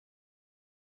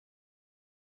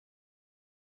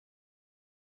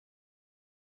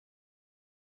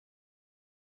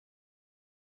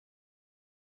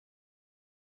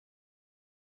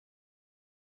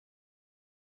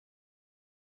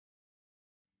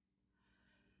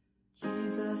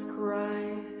Jesus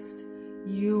Christ,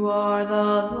 you are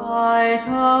the light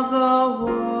of the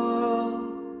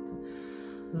world,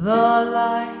 the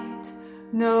light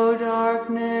no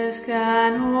darkness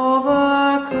can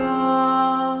overcome.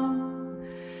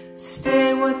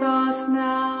 Stay with us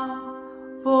now,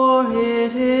 for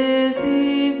it is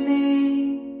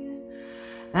evening,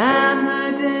 and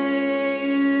the day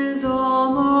is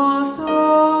almost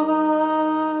over.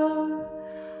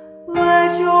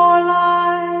 Let your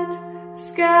light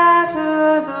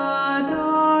scatter the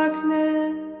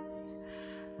darkness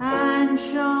and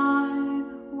shine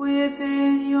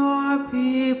within your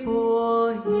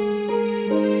people here.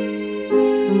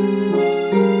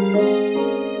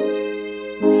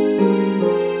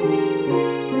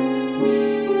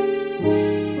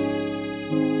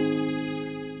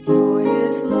 Joy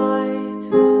is light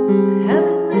of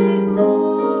heavenly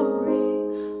glory,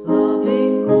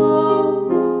 loving glow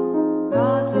of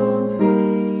God's own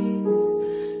face.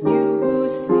 You who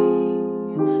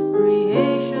sing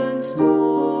creation's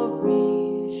story,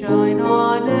 shine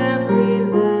on every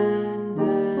land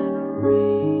and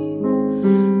race.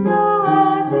 Now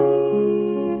as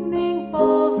evening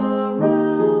falls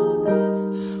around us,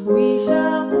 we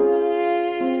shall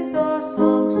raise our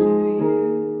songs to you.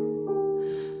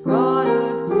 God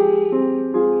of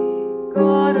daybreak,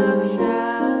 God of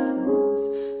shadows,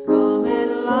 come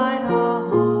and light our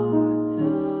hearts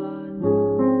anew.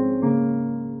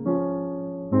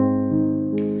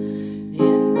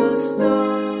 In the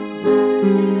stars that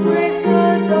grace the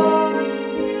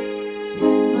darkness,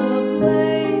 in the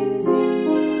blazing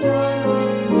sun of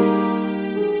dawn,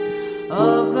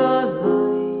 of the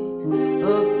light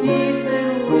of peace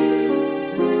and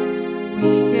wisdom,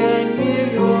 we can hear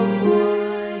your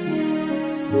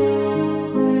quiet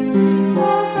song.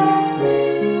 Love that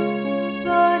fills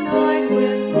the night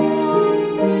with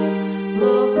wonder,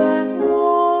 love that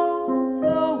warms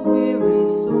the weary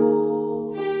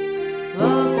soul,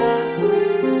 love that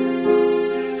breaks all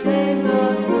chains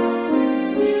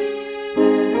asunder,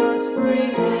 set us free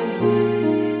and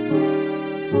make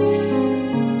us whole.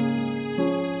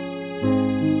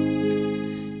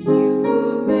 You who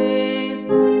made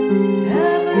the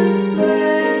heavens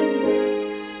splendor,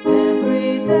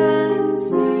 every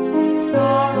dancing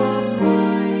star of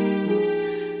night,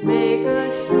 make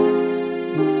us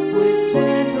shine with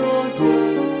gentle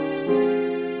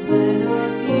justice. Let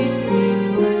us each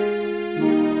reflect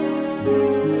your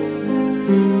name.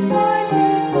 Mighty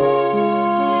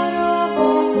God of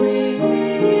all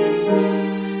creation,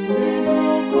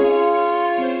 gentle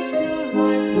Christ who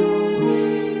lights our way,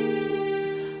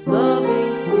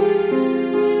 loving Spirit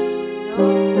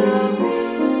of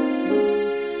salvation,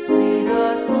 lead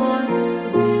us on to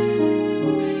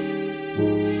endless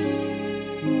day.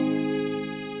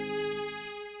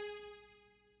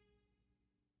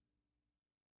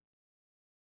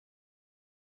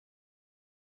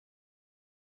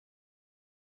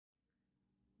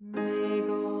 May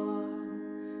God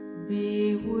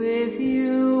be with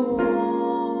you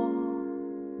all,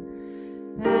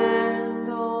 and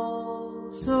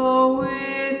also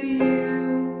with you.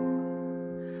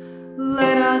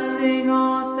 Let us sing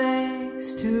our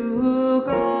thanks to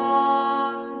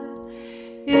God.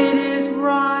 It is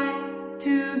right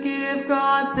to give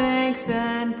God thanks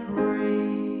and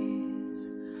praise.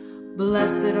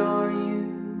 Blessed are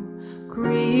you,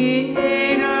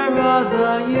 Creator of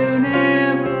the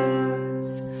universe.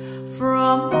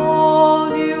 From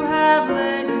old you have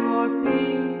led your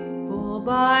people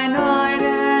by night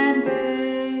and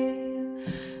day.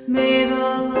 May the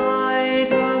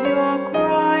light of your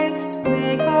Christ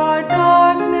make our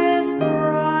darkness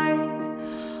bright.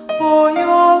 For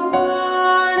your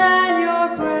word and your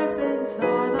presence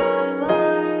are the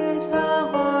light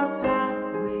of our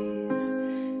pathways,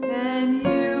 and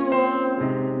you are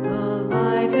the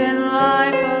light and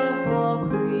life of all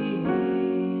creation.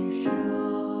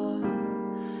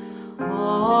 Amen.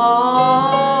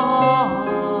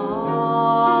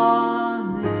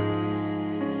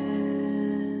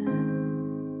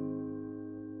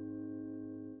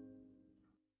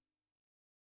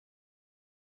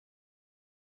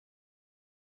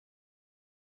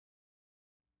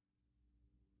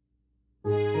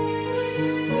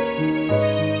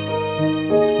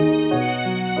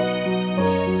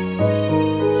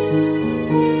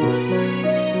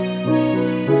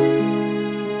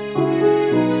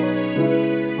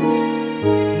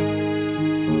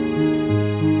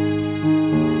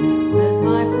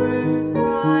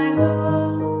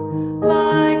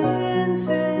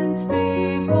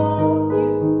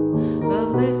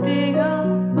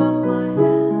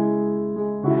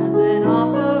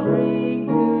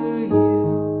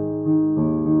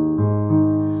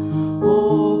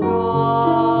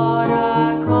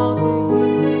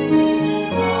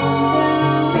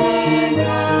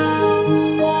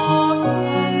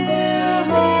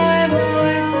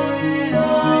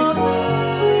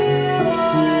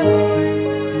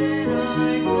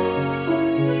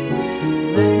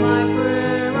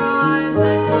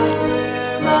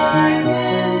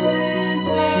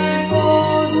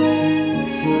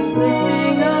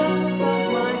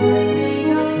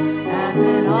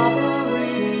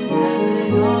 offering, as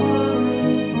an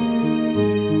offering.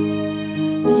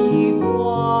 Keep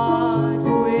watch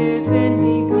within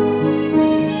me, God.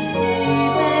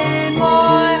 Keep in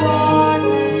my heart,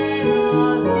 may the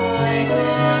light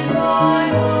in my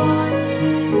heart,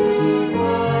 may the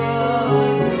love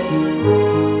of your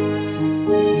heart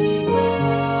be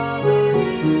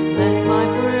burning. Let my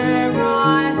prayer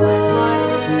rise, let my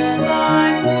prayer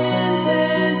like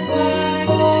incense burn,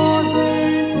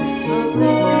 since the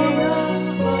lifting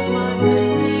up of my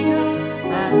lifting up,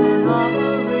 as an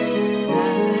offering,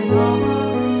 as an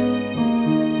offering.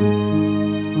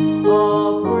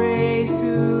 All praise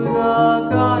to the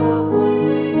God of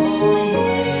life, all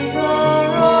praiser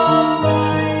of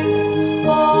life,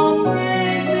 all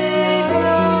praise be to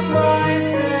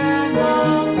Christ, and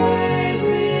all praise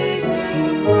be to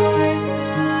Christ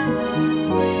and the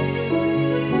Spirit.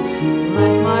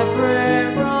 Let my prayer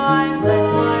rise, let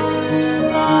my prayer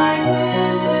like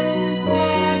incense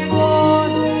burn,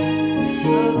 since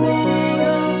the lifting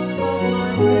up of my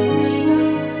lifting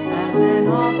up, as an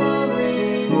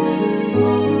offering, as an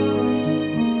offering.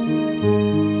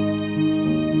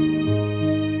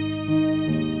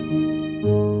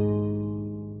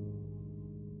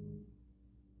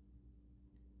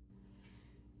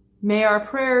 May our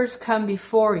prayers come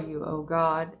before you, O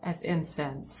God, as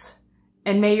incense,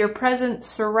 and may your presence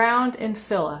surround and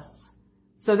fill us,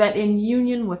 so that in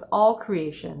union with all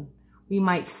creation we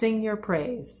might sing your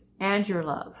praise and your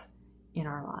love in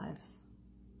our lives.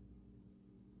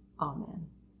 Amen.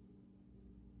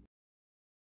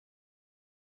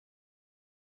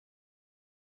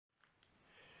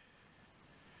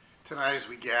 Tonight, as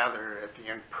we gather at the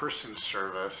in-person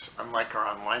service, unlike our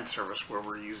online service where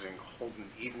we're using Holden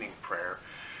evening prayer,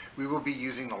 we will be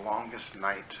using the longest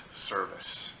night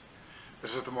service.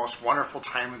 This is the most wonderful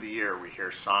time of the year. We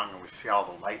hear song and we see all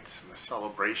the lights and the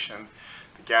celebration,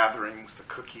 the gatherings, the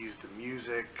cookies, the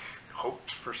music,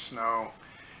 hopes for snow.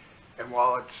 And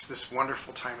while it's this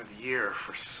wonderful time of the year,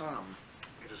 for some,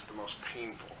 it is the most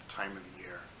painful time of the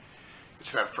year.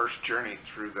 It's that first journey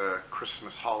through the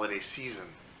Christmas holiday season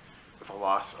with the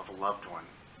loss of a loved one.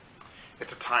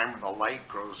 It's a time when the light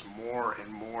grows more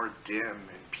and more dim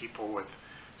and people with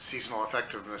seasonal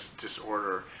affectiveness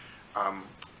disorder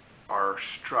are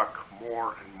struck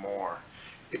more and more.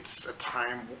 It's a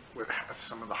time with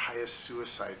some of the highest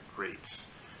suicide rates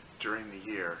during the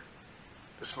year.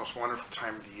 This most wonderful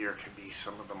time of the year can be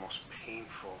some of the most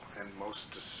painful and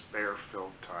most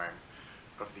despair-filled time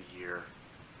of the year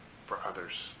for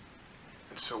others.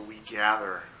 And so we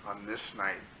gather on this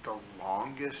night, the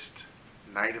longest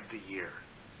night of the year,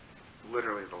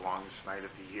 literally the longest night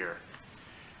of the year.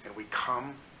 And we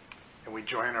come and we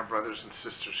join our brothers and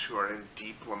sisters who are in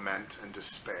deep lament and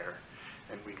despair,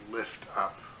 and we lift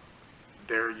up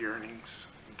their yearnings,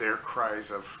 their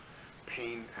cries of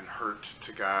pain and hurt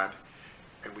to God,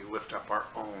 and we lift up our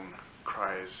own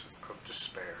cries of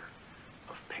despair,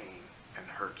 of pain and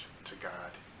hurt to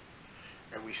God.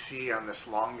 And we see on this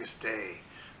longest day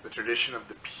the tradition of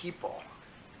the people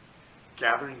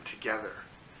gathering together,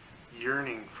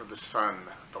 yearning for the sun,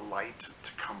 the light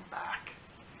to come back.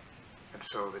 And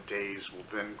so the days will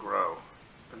then grow,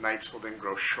 the nights will then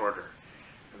grow shorter,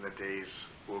 and the days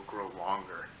will grow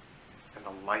longer. And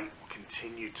the light will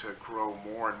continue to grow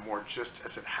more and more, just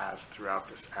as it has throughout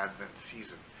this Advent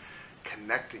season,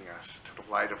 connecting us to the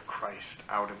light of Christ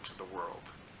out into the world,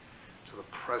 to the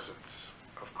presence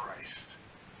of Christ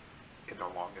in the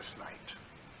longest night.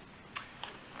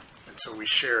 And so we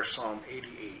share Psalm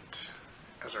 88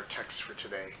 as our text for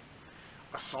today,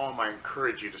 a psalm I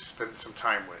encourage you to spend some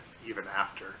time with even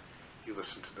after you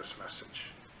listen to this message.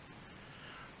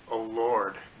 O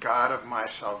Lord, God of my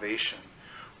salvation,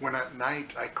 when at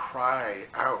night I cry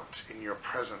out in your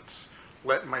presence,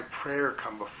 let my prayer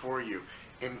come before you.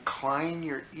 Incline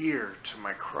your ear to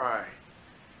my cry,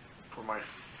 for my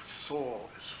soul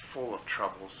is full of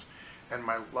troubles, and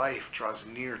my life draws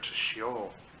near to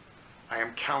Sheol. I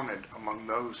am counted among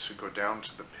those who go down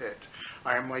to the pit.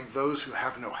 I am like those who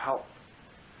have no help,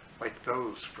 like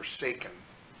those forsaken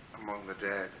among the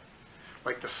dead,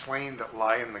 like the slain that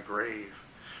lie in the grave,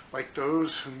 like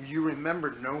those whom you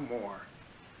remember no more,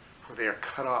 for they are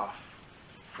cut off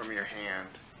from your hand.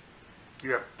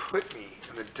 You have put me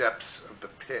in the depths of the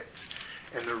pit,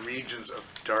 in the regions of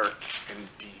dark and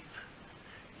deep.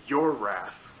 Your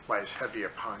wrath lies heavy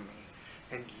upon me,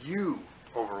 and you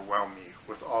overwhelm me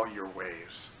with all your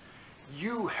waves.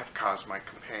 You have caused my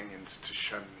companions to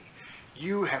shun me.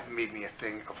 You have made me a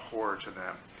thing of horror to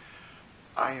them.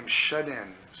 I am shut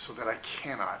in so that I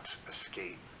cannot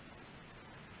escape.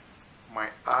 My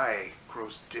eye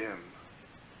grows dim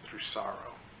through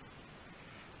sorrow.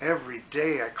 Every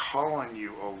day I call on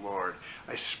you, O Lord.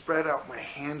 I spread out my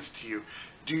hands to you.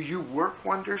 Do you work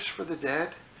wonders for the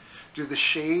dead? Do the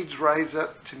shades rise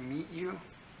up to meet you?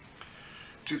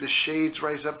 Do the shades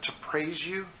rise up to praise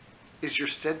you? Is your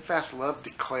steadfast love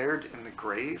declared in the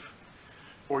grave?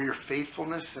 Or your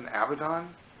faithfulness in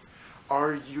Abaddon?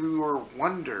 Are your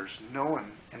wonders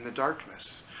known in the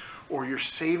darkness? Or your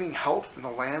saving help in the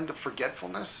land of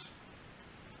forgetfulness?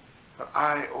 But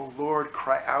I, O Lord,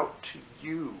 cry out to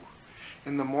you.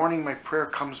 In the morning my prayer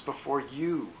comes before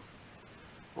you.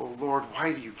 O Lord,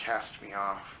 why do you cast me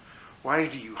off? Why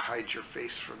do you hide your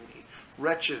face from me?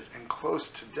 Wretched and close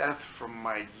to death from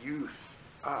my youth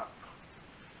up.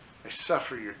 I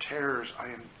suffer your terrors, I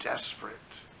am desperate.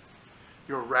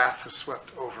 Your wrath has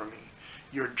swept over me.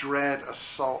 Your dread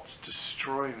assaults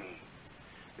destroy me.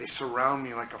 They surround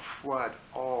me like a flood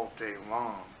all day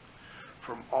long.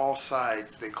 From all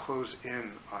sides they close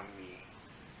in on me.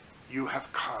 You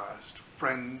have caused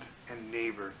friend and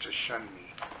neighbor to shun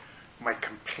me. My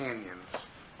companions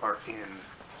are in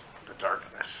the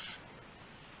darkness.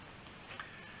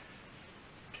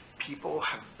 People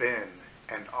have been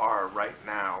and are right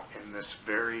now in this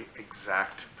very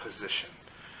exact position.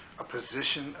 A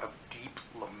position of deep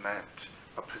lament,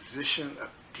 a position of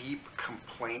deep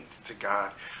complaint to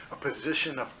God, a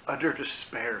position of utter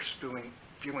despair,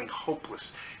 feeling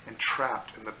hopeless and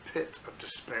trapped in the pit of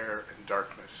despair and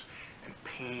darkness and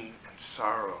pain and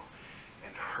sorrow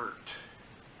and hurt.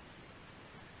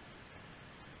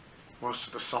 Most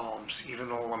of the Psalms, even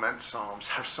the lament Psalms,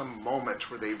 have some moment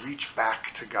where they reach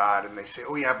back to God and they say,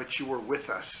 oh yeah, but you were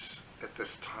with us at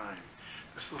this time.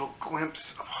 This little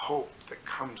glimpse of hope that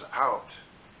comes out.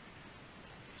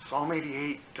 Psalm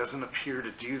 88 doesn't appear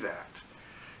to do that.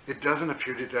 It doesn't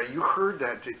appear to do that. You heard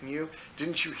that, didn't you?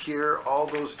 Didn't you hear all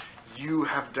those, you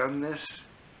have done this?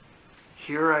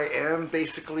 Here I am,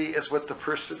 basically, is what the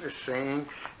person is saying,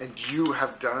 and you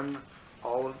have done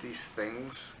all of these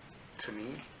things to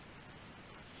me.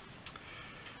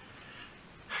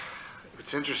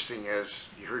 What's interesting is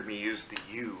you heard me use the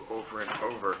you over and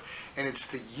over, and it's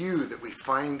the you that we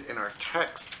find in our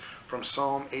text from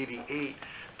Psalm 88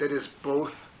 that is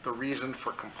both the reason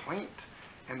for complaint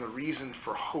and the reason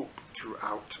for hope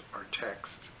throughout our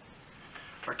text.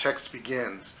 Our text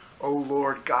begins, O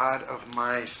Lord God of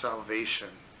my salvation.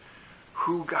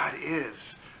 Who God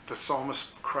is, the psalmist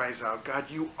cries out, God,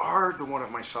 you are the one of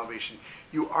my salvation.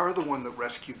 You are the one that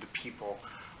rescued the people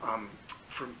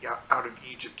from out of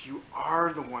Egypt. You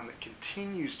are the one that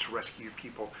continues to rescue your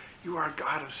people. You are a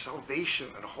God of salvation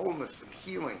and wholeness and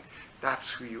healing. That's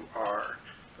who you are,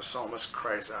 the psalmist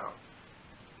cries out.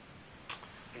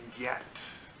 And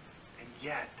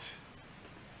yet,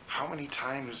 how many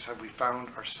times have we found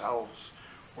ourselves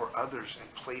or others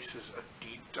in places of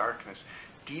deep darkness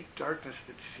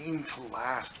that seem to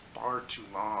last far too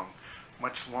long,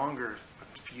 much longer than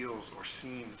feels or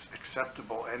seems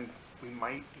acceptable, and we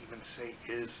might even say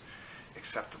is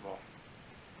acceptable.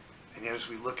 And yet as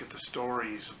we look at the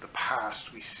stories of the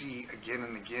past, we see again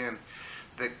and again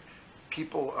that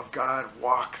people of God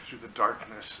walk through the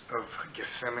darkness of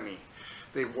Gethsemane.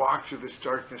 They walk through this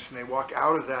darkness and they walk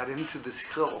out of that into this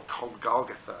hill called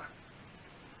Golgotha.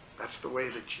 That's the way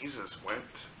that Jesus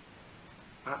went.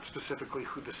 Not specifically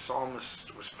who the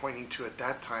psalmist was pointing to at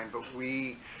that time, but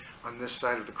we on this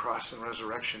side of the cross and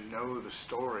resurrection know the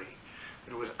story.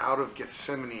 It was out of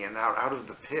Gethsemane and out of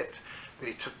the pit that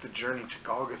he took the journey to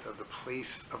Golgotha, the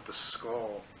place of the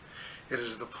skull. It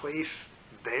is the place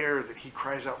there that he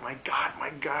cries out, my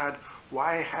God,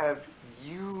 why have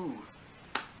you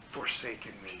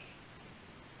forsaken me?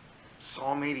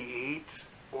 Psalm 88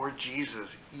 or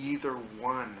Jesus, either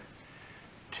one,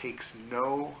 takes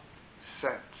no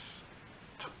sense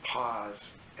to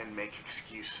pause and make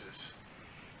excuses.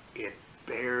 It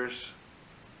bears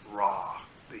raw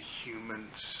the human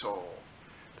soul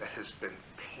that has been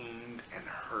pained and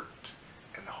hurt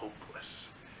and hopeless.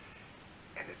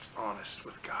 And it's honest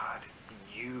with God.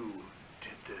 You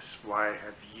did this. Why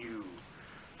have you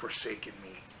forsaken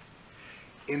me?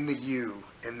 In the you,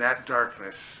 in that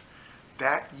darkness,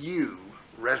 that you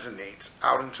resonates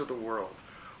out into the world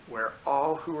where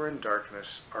all who are in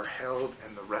darkness are held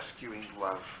in the rescuing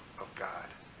love of God.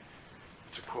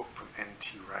 It's a quote from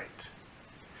N.T. Wright.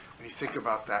 When you think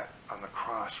about that on the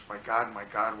cross, my God,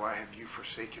 why have you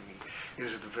forsaken me? It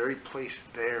is the very place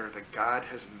there that God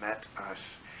has met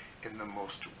us in the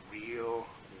most real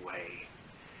way.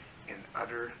 In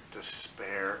utter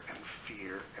despair and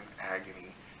fear and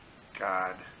agony,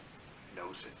 God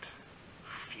knows it,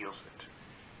 feels it,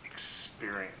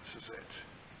 experiences it.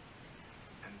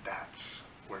 And that's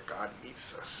where God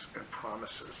meets us and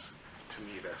promises to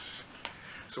meet us.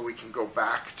 So we can go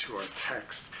back to our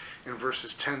text in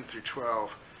verses 10 through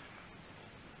 12.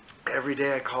 Every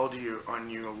day I called on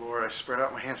you, Lord. I spread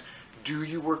out my hands. Do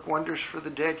you work wonders for the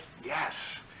dead?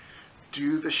 Yes.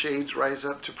 Do the shades rise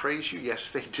up to praise you? Yes,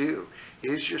 they do.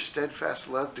 Is your steadfast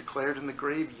love declared in the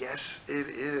grave? Yes, it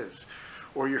is.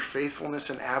 Or your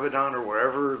faithfulness in Abaddon or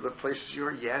wherever the places you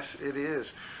are? Yes, it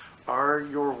is. Are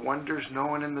your wonders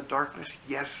known in the darkness?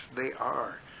 Yes, they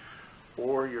are.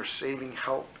 Or your saving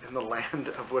help in the land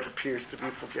of what appears to be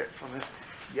forgetfulness?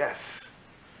 Yes,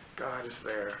 God is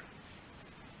there.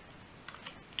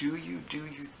 Do you?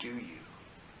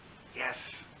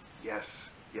 Yes, yes,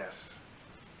 yes.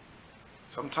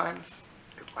 Sometimes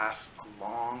it lasts a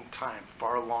long time,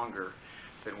 far longer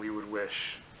than we would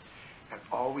wish. And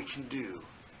all we can do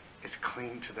is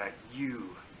cling to that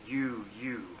you, who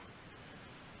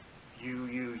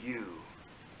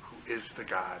is the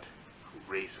God who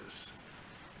raises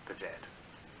the dead.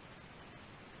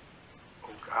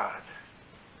 Oh God,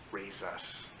 raise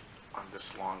us on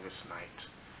this longest night.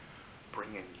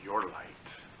 Bring in your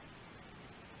light,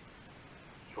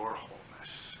 your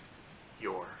wholeness,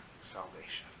 your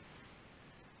salvation.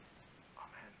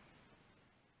 Amen.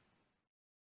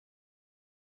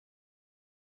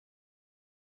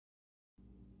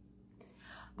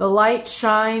 The light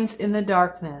shines in the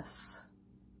darkness,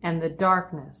 and the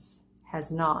darkness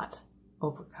has not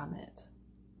overcome it.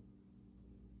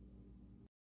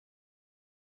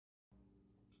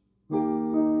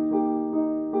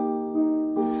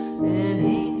 An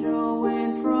angel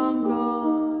went from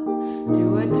God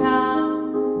to a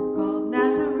town called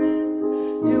Nazareth,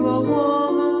 to a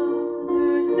woman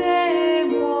whose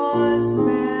name was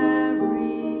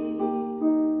Mary.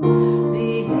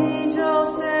 The angel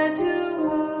said to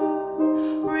her,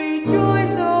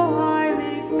 rejoice, O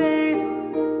highly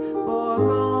favored, for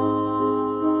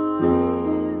God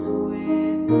is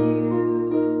with you.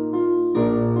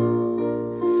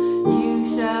 You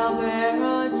shall bear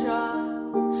a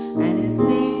child, and his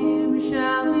name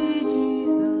shall be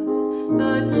Jesus,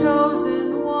 the chosen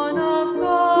one of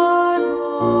God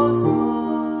Most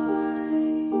High.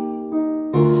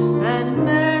 And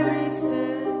Mary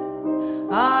said,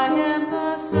 I am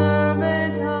the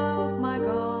servant of my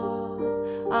God.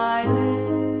 I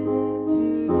live to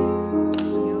do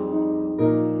your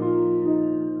will.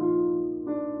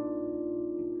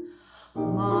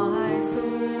 My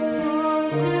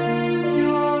soul proclaims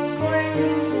your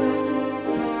greatness, O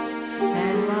God,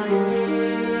 and my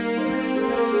spirit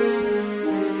rejoices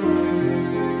in you.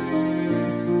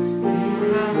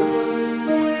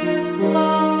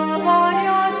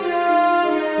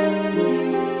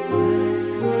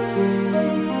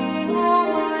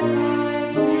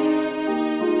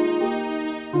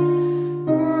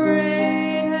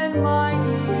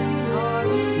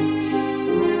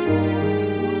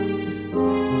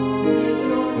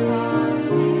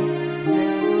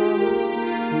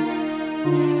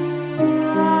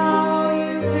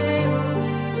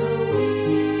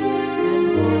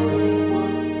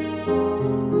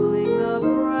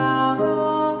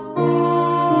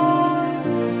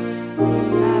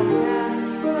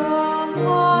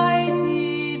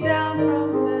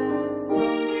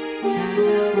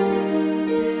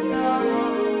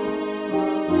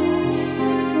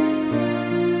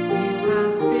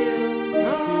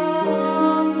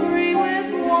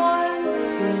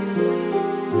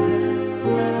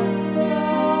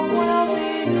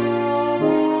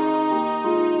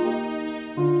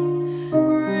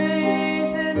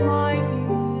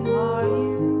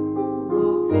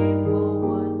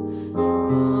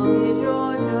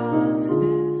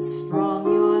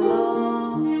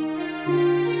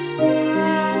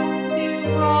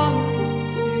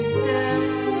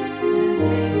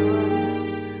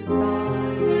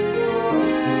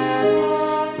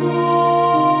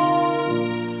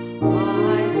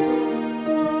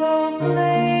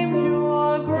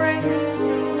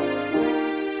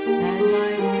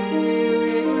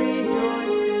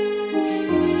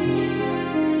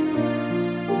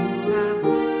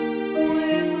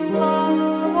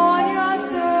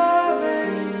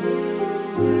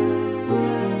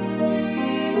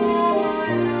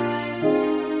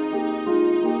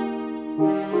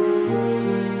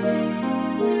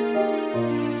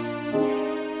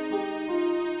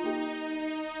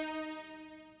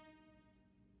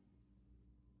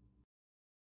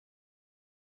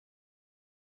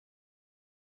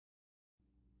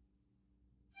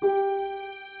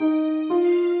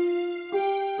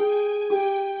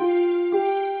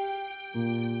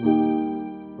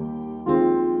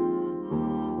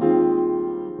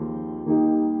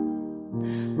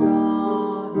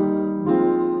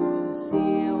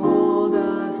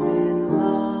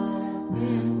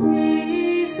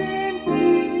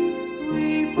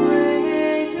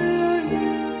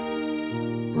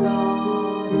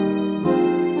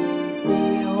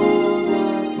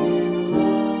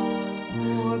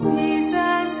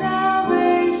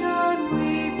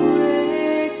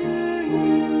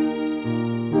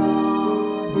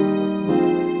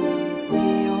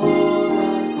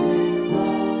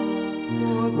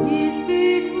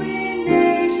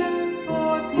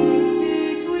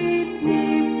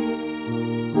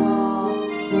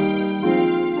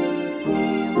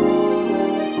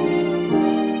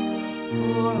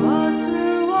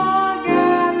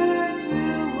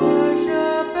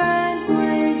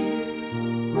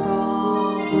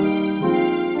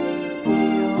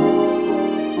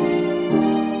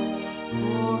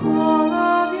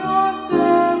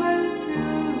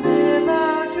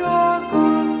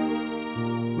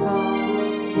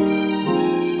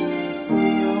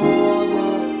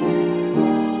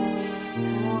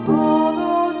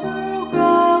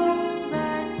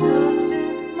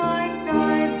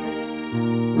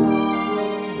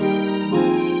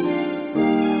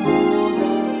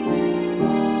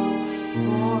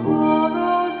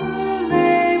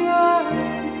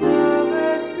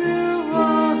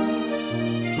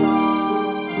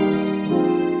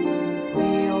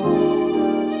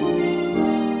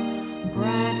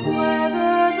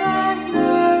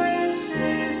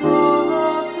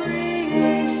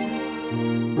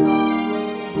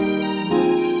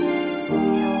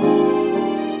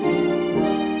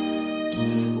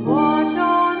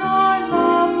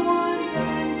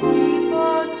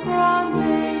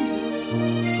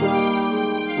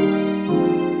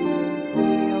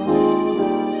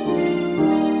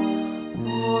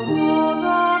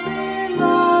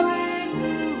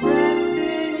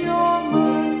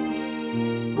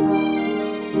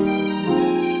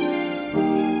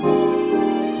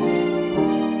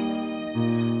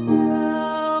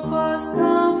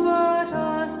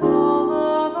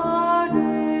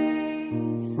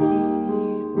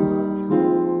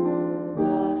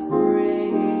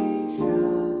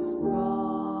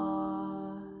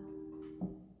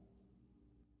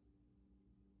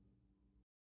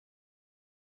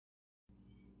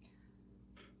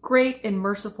 Great and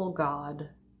merciful God,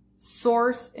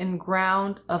 source and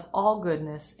ground of all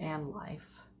goodness and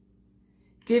life,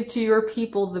 give to your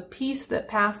people the peace that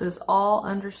passes all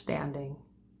understanding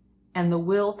and the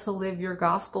will to live your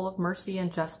gospel of mercy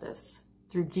and justice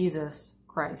through Jesus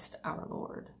Christ our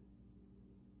Lord.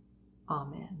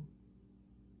 Amen.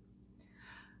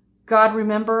 God,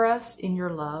 remember us in your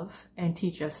love and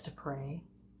teach us to pray.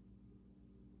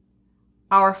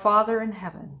 Our Father in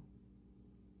heaven,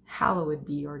 hallowed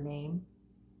be your name.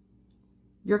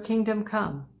 Your kingdom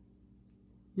come.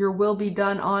 Your will be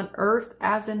done on earth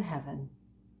as in heaven.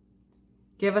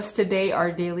 Give us today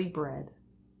our daily bread.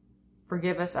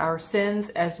 Forgive us our sins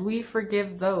as we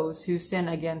forgive those who sin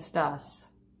against us.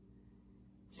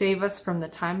 Save us from the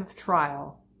time of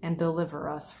trial and deliver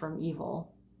us from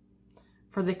evil.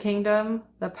 For the kingdom,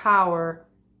 the power,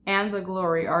 and the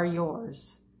glory are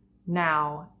yours,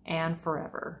 now and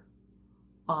forever.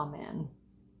 Amen.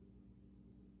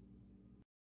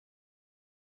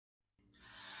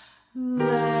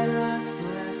 Let us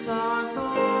bless our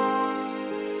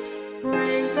God,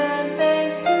 praise and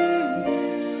thanks to you.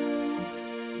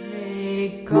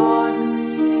 May God